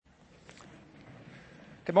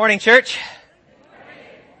Good morning, church.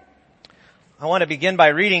 I want to begin by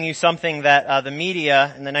reading you something that the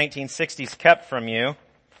media in the 1960s kept from you.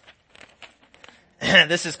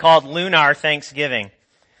 This is called Lunar Thanksgiving.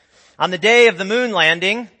 On the day of the moon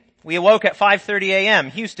landing, we awoke at 5:30 a.m.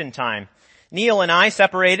 Houston time. Neil and I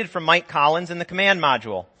separated from Mike Collins in the command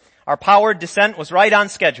module. Our powered descent was right on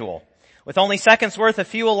schedule. With only seconds worth of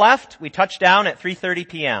fuel left, we touched down at 3:30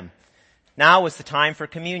 p.m. Now was the time for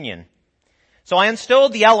communion. So I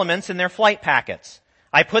installed the elements in their flight packets.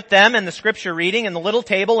 I put them and the scripture reading in the little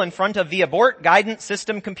table in front of the abort guidance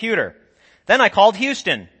system computer. Then I called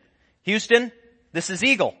Houston. Houston, this is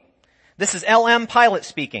Eagle. This is LM pilot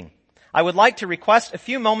speaking. I would like to request a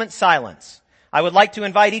few moments silence. I would like to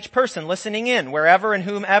invite each person listening in, wherever and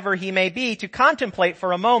whomever he may be, to contemplate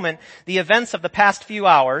for a moment the events of the past few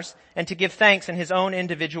hours and to give thanks in his own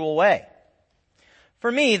individual way.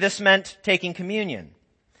 For me, this meant taking communion.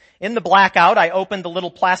 In the blackout, I opened the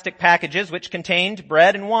little plastic packages which contained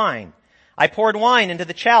bread and wine. I poured wine into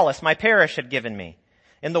the chalice my parish had given me.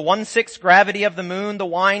 In the 1/6 gravity of the moon, the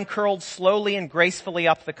wine curled slowly and gracefully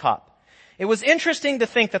up the cup. It was interesting to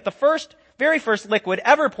think that the very first liquid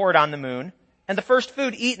ever poured on the moon and the first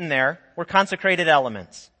food eaten there were consecrated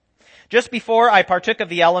elements. Just before I partook of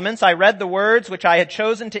the elements, I read the words which I had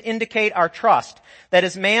chosen to indicate our trust, that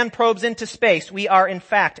as man probes into space, we are in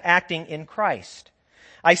fact acting in Christ.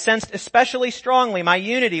 I sensed especially strongly my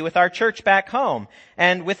unity with our church back home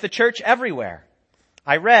and with the church everywhere.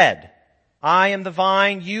 I read, I am the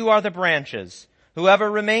vine, you are the branches.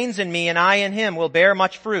 Whoever remains in me and I in him will bear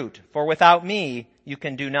much fruit, for without me you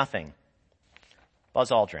can do nothing.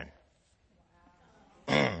 Buzz Aldrin.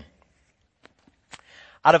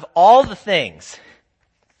 Out of all the things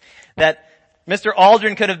that Mr.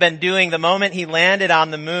 Aldrin could have been doing the moment he landed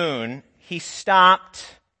on the moon, he stopped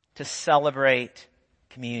to celebrate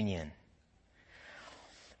communion.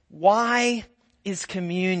 Why is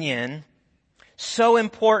communion so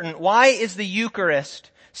important? Why is the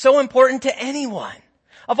Eucharist so important to anyone?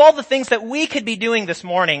 Of all the things that we could be doing this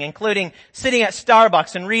morning, including sitting at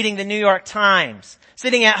Starbucks and reading the New York Times,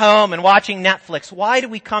 sitting at home and watching Netflix, why do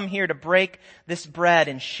we come here to break this bread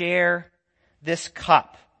and share this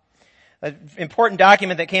cup? An important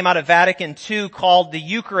document that came out of Vatican II called the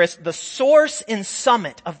Eucharist the source and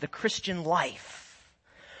summit of the Christian life.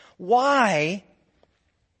 Why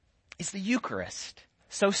is the Eucharist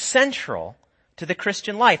so central to the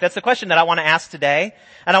Christian life? That's the question that I want to ask today.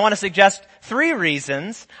 And I want to suggest 3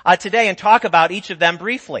 reasons today and talk about each of them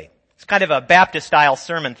briefly. It's kind of a Baptist-style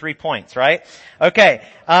sermon, 3 points, right? Okay.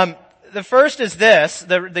 The first is this.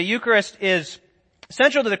 The Eucharist is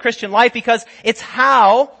central to the Christian life because it's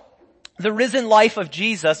how the risen life of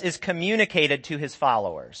Jesus is communicated to his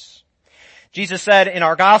followers. Jesus said in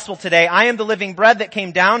our gospel today, I am the living bread that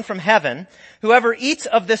came down from heaven. Whoever eats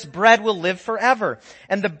of this bread will live forever.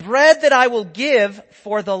 And the bread that I will give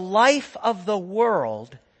for the life of the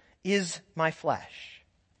world is my flesh.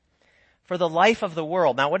 For the life of the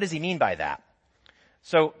world. Now, what does he mean by that?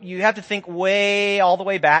 So you have to think all the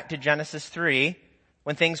way back to Genesis 3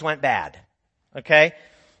 when things went bad. Okay?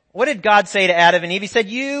 What did God say to Adam and Eve? He said,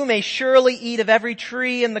 you may surely eat of every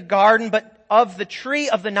tree in the garden, but of the tree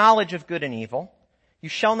of the knowledge of good and evil, you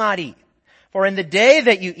shall not eat. For in the day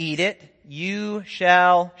that you eat it, you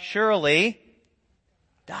shall surely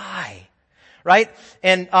die. Right?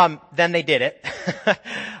 And then they did it.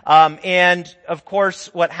 And of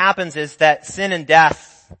course, what happens is that sin and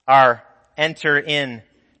death enter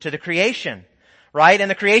into the creation. Right?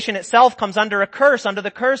 And the creation itself comes under a curse, under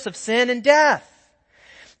the curse of sin and death.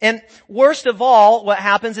 And worst of all, what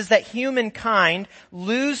happens is that humankind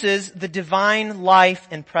loses the divine life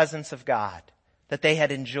and presence of God that they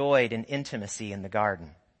had enjoyed in intimacy in the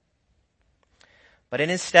garden. But in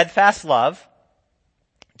his steadfast love,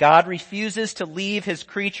 God refuses to leave his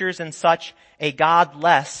creatures in such a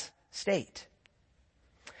godless state.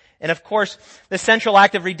 And of course, the central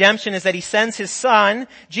act of redemption is that he sends his son,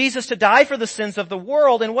 Jesus, to die for the sins of the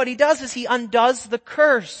world. And what he does is he undoes the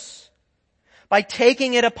curse by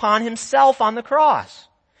taking it upon himself on the cross.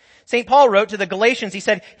 St. Paul wrote to the Galatians, he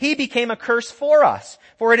said, he became a curse for us,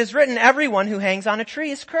 for it is written, everyone who hangs on a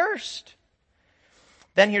tree is cursed.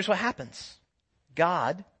 Then here's what happens.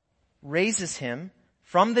 God raises him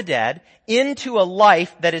from the dead into a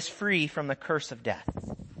life that is free from the curse of death.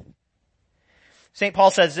 St.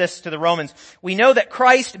 Paul says this to the Romans, we know that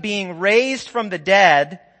Christ being raised from the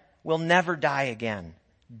dead will never die again.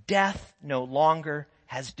 Death no longer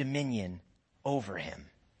has dominion over him.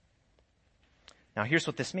 Now here's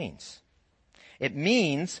what this means. It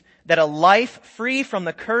means that a life free from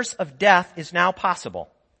the curse of death is now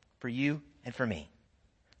possible for you and for me,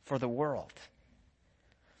 for the world.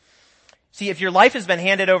 See, if your life has been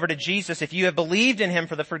handed over to Jesus, if you have believed in him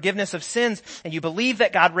for the forgiveness of sins, and you believe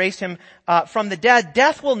that God raised him from the dead,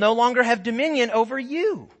 death will no longer have dominion over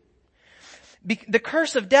you. The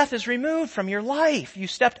curse of death is removed from your life. You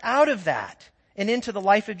stepped out of that and into the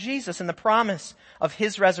life of Jesus, and the promise of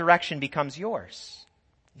his resurrection becomes yours.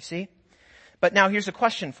 You see? But now here's a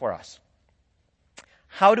question for us.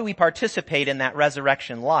 How do we participate in that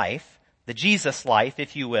resurrection life, the Jesus life,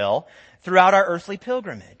 if you will, throughout our earthly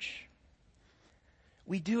pilgrimage?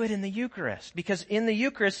 We do it in the Eucharist, because in the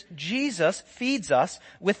Eucharist, Jesus feeds us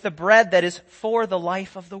with the bread that is for the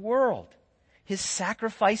life of the world, his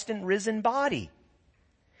sacrificed and risen body.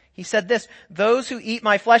 He said this, those who eat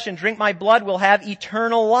my flesh and drink my blood will have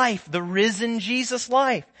eternal life, the risen Jesus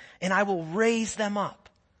life, and I will raise them up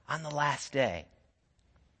on the last day.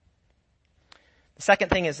 The second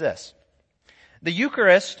thing is this. The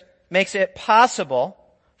Eucharist makes it possible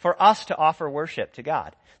for us to offer worship to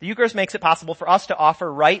God. The Eucharist makes it possible for us to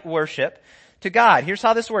offer right worship to God. Here's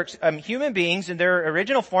how this works. Human beings in their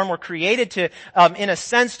original form were created to, in a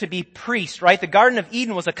sense, to be priests, right? The Garden of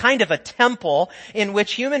Eden was a kind of a temple in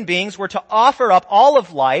which human beings were to offer up all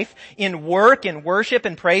of life in work and worship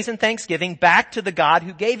and praise and thanksgiving back to the God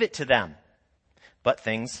who gave it to them. But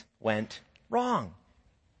things went wrong.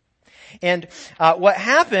 And what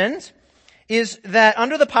happened is that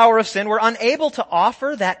under the power of sin, we're unable to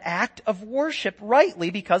offer that act of worship rightly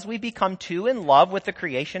because we become too in love with the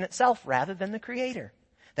creation itself rather than the Creator.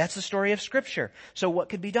 That's the story of Scripture. So what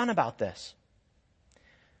could be done about this?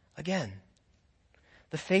 Again,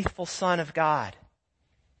 the faithful Son of God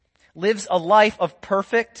lives a life of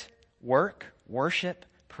perfect work, worship,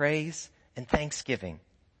 praise, and thanksgiving.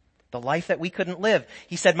 The life that we couldn't live.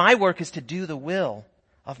 He said, my work is to do the will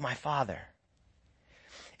of my Father.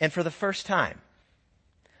 And for the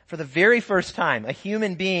very first time, a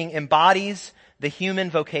human being embodies the human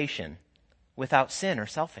vocation without sin or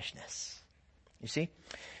selfishness. You see?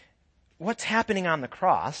 What's happening on the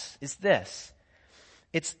cross is this.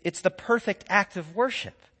 It's the perfect act of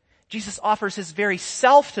worship. Jesus offers his very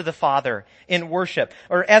self to the Father in worship.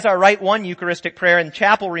 Or as our Rite One Eucharistic prayer in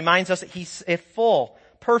chapel reminds us that he's a full,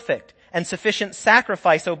 perfect, and sufficient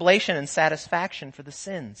sacrifice, oblation, and satisfaction for the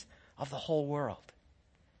sins of the whole world.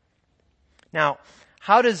 Now,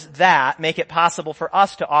 how does that make it possible for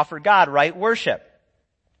us to offer God right worship?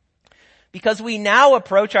 Because we now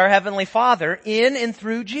approach our Heavenly Father in and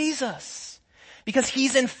through Jesus. Because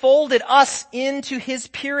he's enfolded us into his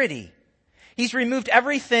purity. He's removed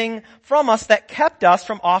everything from us that kept us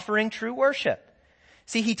from offering true worship.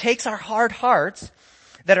 See, he takes our hard hearts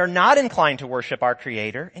that are not inclined to worship our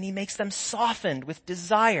Creator, and he makes them softened with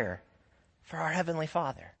desire for our Heavenly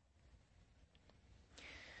Father.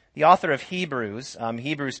 The author of Hebrews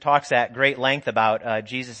talks at great length about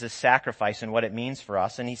Jesus' sacrifice and what it means for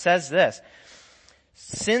us. And he says this,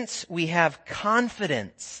 since we have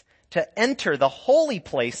confidence to enter the holy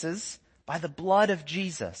places by the blood of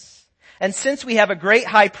Jesus, and since we have a great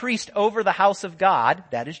high priest over the house of God,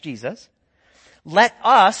 that is Jesus, let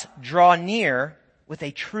us draw near with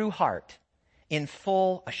a true heart in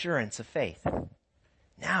full assurance of faith.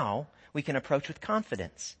 Now we can approach with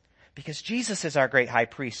confidence. Because Jesus is our great high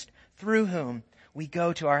priest, through whom we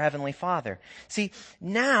go to our Heavenly Father. See,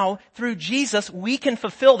 now, through Jesus, we can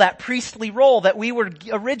fulfill that priestly role that we were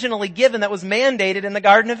originally given, that was mandated in the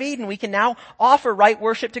Garden of Eden. We can now offer right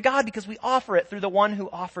worship to God because we offer it through the one who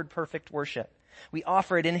offered perfect worship. We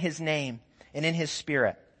offer it in his name and in his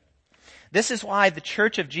Spirit. This is why the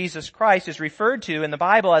Church of Jesus Christ is referred to in the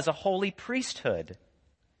Bible as a holy priesthood.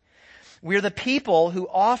 We're the people who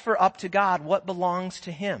offer up to God what belongs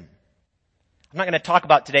to him. I'm not going to talk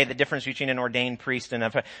about today the difference between an ordained priest and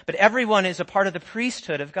but everyone is a part of the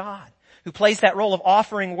priesthood of God who plays that role of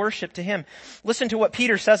offering worship to him. Listen to what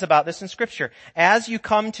Peter says about this in Scripture. As you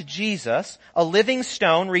come to Jesus, a living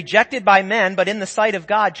stone, rejected by men, but in the sight of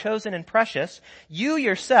God, chosen and precious, you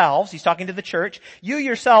yourselves, he's talking to the church, you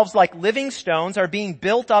yourselves like living stones are being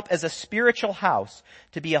built up as a spiritual house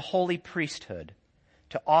to be a holy priesthood,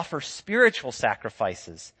 to offer spiritual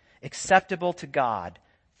sacrifices acceptable to God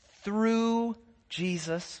through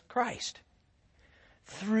Jesus Christ.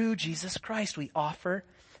 Through Jesus Christ, we offer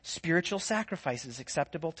spiritual sacrifices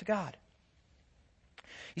acceptable to God.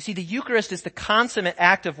 You see, the Eucharist is the consummate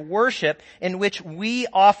act of worship in which we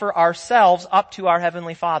offer ourselves up to our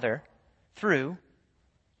Heavenly Father through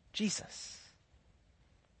Jesus.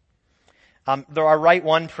 Our Rite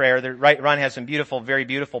One prayer, the Rite One has some beautiful, very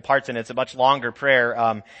beautiful parts in it. It's a much longer prayer,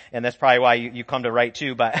 and that's probably why you come to Rite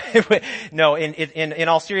Two. But no, in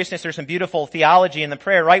all seriousness, there's some beautiful theology in the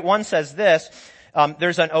prayer. Rite One says this: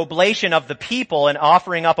 there's an oblation of the people, an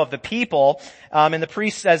offering up of the people, and the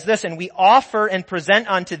priest says this, and we offer and present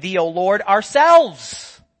unto thee, O Lord,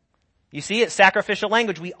 ourselves. You see, it's sacrificial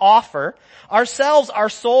language. We offer ourselves, our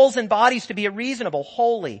souls and bodies to be a reasonable,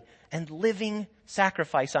 holy, and living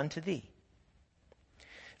sacrifice unto thee.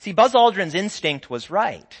 See, Buzz Aldrin's instinct was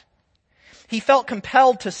right. He felt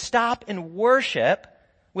compelled to stop and worship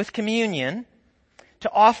with communion,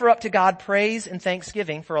 to offer up to God praise and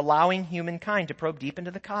thanksgiving for allowing humankind to probe deep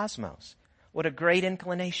into the cosmos. What a great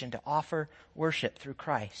inclination to offer worship through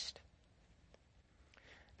Christ.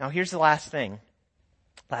 Now here's the last thing.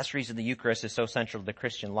 Last reason the Eucharist is so central to the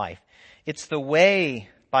Christian life. It's the way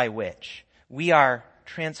by which we are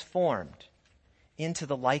transformed into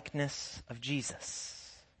the likeness of Jesus.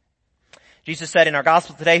 Jesus said in our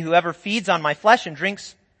gospel today, whoever feeds on my flesh and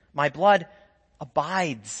drinks my blood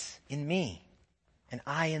abides in me, and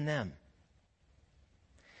I in them.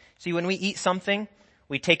 See, when we eat something,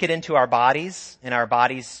 we take it into our bodies, and our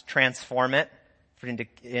bodies transform it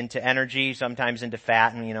into energy, sometimes into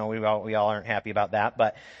fat, and we all aren't happy about that,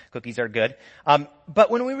 but cookies are good. But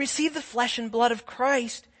when we receive the flesh and blood of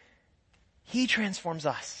Christ, He transforms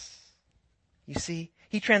us. You see,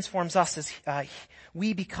 He transforms us as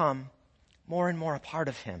we become more and more a part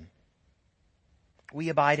of Him. We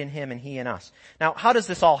abide in Him and He in us. Now, how does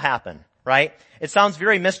this all happen? Right? It sounds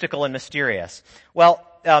very mystical and mysterious. Well,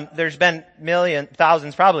 there's been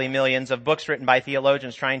thousands, probably millions of books written by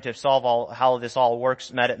theologians trying to solve how this all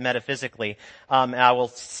works metaphysically. I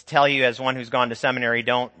will tell you, as one who's gone to seminary,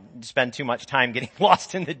 don't spend too much time getting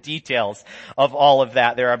lost in the details of all of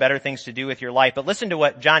that. There are better things to do with your life. But listen to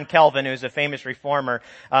what John Calvin, who's a famous reformer,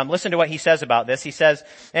 listen to what he says about this. He says,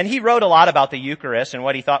 and he wrote a lot about the Eucharist and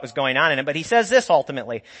what he thought was going on in it, but he says this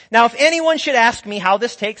ultimately. Now, if anyone should ask me how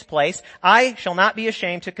this takes place, I shall not be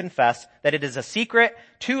ashamed to confess that it is a secret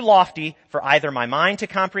too lofty for either my mind to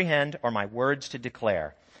comprehend or my words to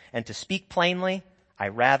declare. And to speak plainly, I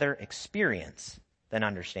rather experience than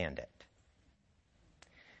understand it.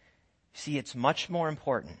 See, it's much more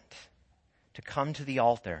important to come to the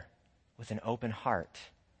altar with an open heart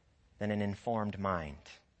than an informed mind.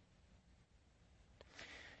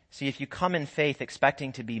 See, if you come in faith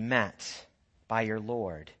expecting to be met by your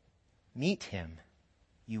Lord, meet Him,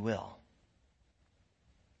 you will.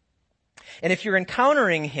 And if you're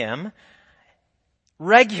encountering Him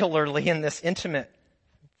regularly in this intimate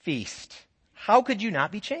feast, how could you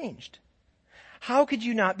not be changed? How could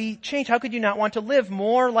you not be changed? How could you not want to live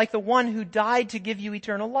more like the one who died to give you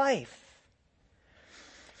eternal life?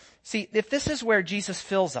 See, if this is where Jesus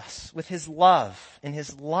fills us with His love and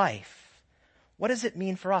His life, what does it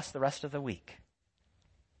mean for us the rest of the week?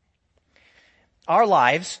 Our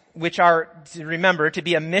lives, which are, remember, to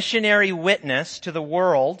be a missionary witness to the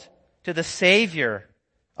world, to the Savior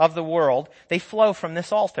of the world, they flow from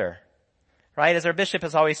this altar. Right? As our bishop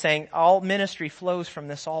is always saying, all ministry flows from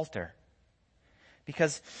this altar.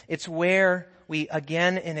 Because it's where we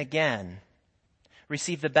again and again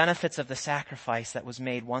receive the benefits of the sacrifice that was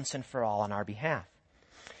made once and for all on our behalf.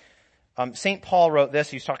 St. Paul wrote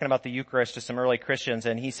this. He was talking about the Eucharist to some early Christians,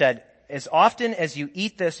 and he said, as often as you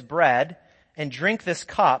eat this bread and drink this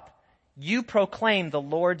cup, you proclaim the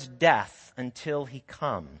Lord's death until He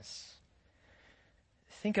comes.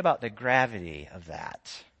 Think about the gravity of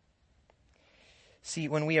that. See,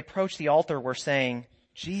 when we approach the altar, we're saying,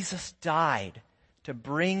 Jesus died to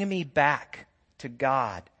bring me back to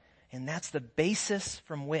God. And that's the basis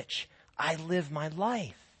from which I live my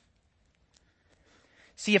life.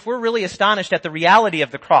 See, if we're really astonished at the reality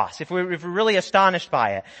of the cross, if we're really astonished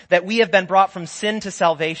by it, that we have been brought from sin to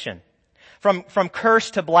salvation, from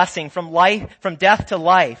curse to blessing, from death to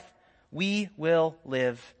life, we will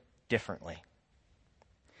live differently.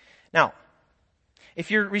 Now,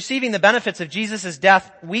 if you're receiving the benefits of Jesus' death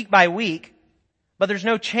week by week, but there's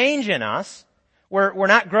no change in us, we're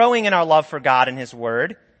not growing in our love for God and His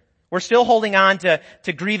Word, we're still holding on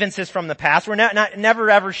to grievances from the past, we're never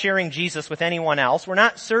ever sharing Jesus with anyone else, we're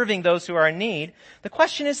not serving those who are in need, the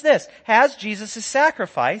question is this: has Jesus'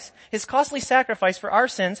 sacrifice, His costly sacrifice for our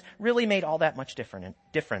sins, really made all that much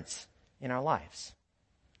difference in our lives?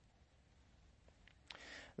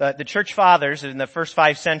 The church fathers in the first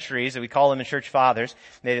 5 centuries, we call them the church fathers,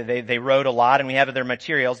 they wrote a lot and we have their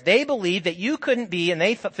materials. They believed that you couldn't be, and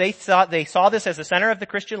they saw this as the center of the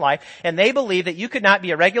Christian life, and they believed that you could not be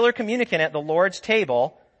a regular communicant at the Lord's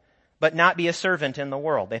table, but not be a servant in the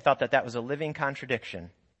world. They thought that that was a living contradiction.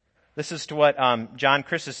 This is to what John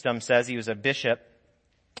Chrysostom says. He was a bishop.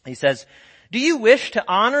 He says, do you wish to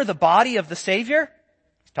honor the body of the Savior?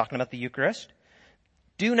 He's talking about the Eucharist.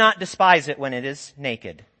 Do not despise it when it is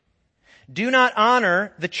naked. Do not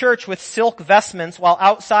honor the church with silk vestments while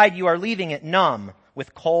outside you are leaving it numb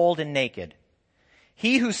with cold and naked.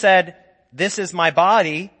 He who said, "This is my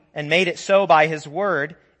body," and made it so by his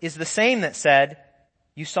word, is the same that said,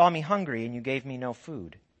 "You saw me hungry and you gave me no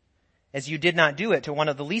food. As you did not do it to one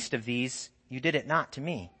of the least of these, you did it not to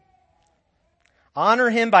me." Honor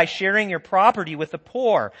him by sharing your property with the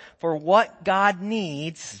poor. For what God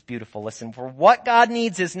needs, this is beautiful, listen, for what God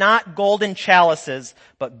needs is not golden chalices,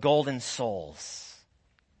 but golden souls.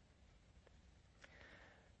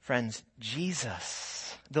 Friends,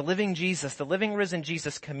 Jesus, the living risen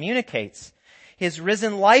Jesus communicates his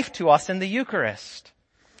risen life to us in the Eucharist.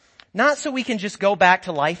 Not so we can just go back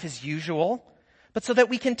to life as usual, but so that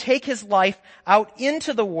we can take his life out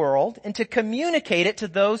into the world and to communicate it to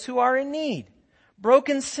those who are in need.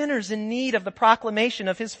 Broken sinners in need of the proclamation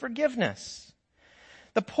of his forgiveness.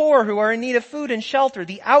 The poor who are in need of food and shelter.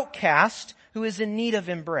 The outcast who is in need of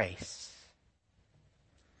embrace.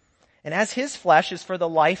 And as his flesh is for the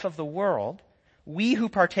life of the world, we who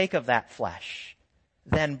partake of that flesh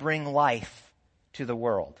then bring life to the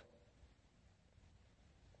world.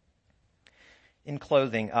 In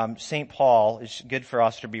closing, St. Paul, is good for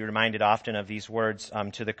us to be reminded often of these words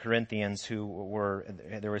to the Corinthians there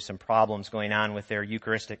were some problems going on with their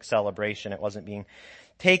Eucharistic celebration. It wasn't being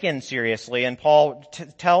taken seriously. And Paul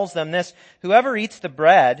tells them this: "Whoever eats the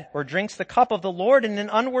bread or drinks the cup of the Lord in an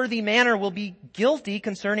unworthy manner will be guilty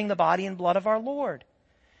concerning the body and blood of our Lord.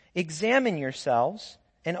 Examine yourselves,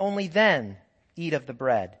 and only then eat of the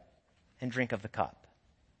bread and drink of the cup."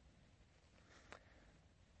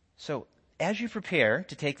 So, as you prepare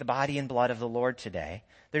to take the body and blood of the Lord today,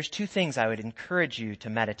 there's two things I would encourage you to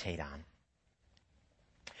meditate on.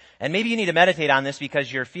 And maybe you need to meditate on this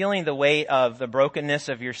because you're feeling the weight of the brokenness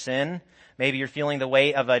of your sin. Maybe you're feeling the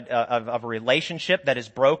weight of a relationship that is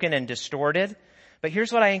broken and distorted. But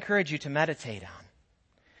here's what I encourage you to meditate on.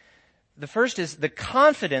 The first is the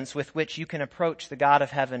confidence with which you can approach the God of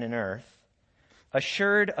heaven and earth,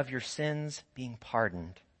 assured of your sins being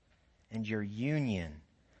pardoned and your union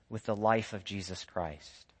with the life of Jesus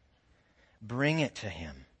Christ. Bring it to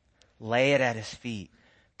him. Lay it at his feet.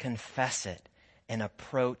 Confess it and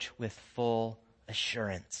approach with full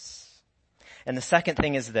assurance. And the second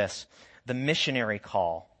thing is this: the missionary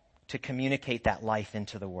call to communicate that life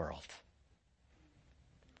into the world.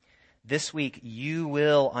 This week, you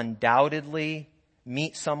will undoubtedly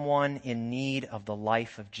meet someone in need of the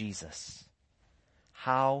life of Jesus.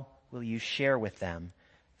 How will you share with them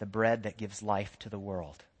the bread that gives life to the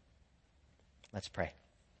world? Let's pray.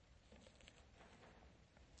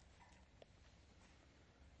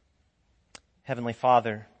 Heavenly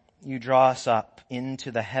Father, you draw us up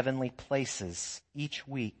into the heavenly places each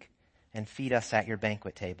week and feed us at your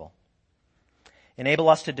banquet table. Enable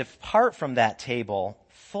us to depart from that table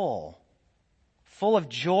full of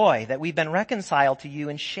joy that we've been reconciled to you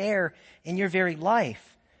and share in your very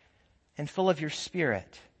life, and full of your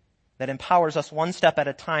Spirit that empowers us one step at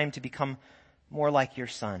a time to become more like your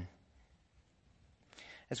Son.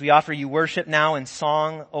 As we offer you worship now in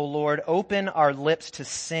song, O Lord, open our lips to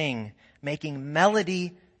sing, making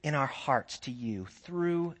melody in our hearts to you.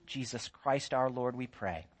 Through Jesus Christ our Lord we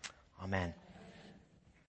pray. Amen.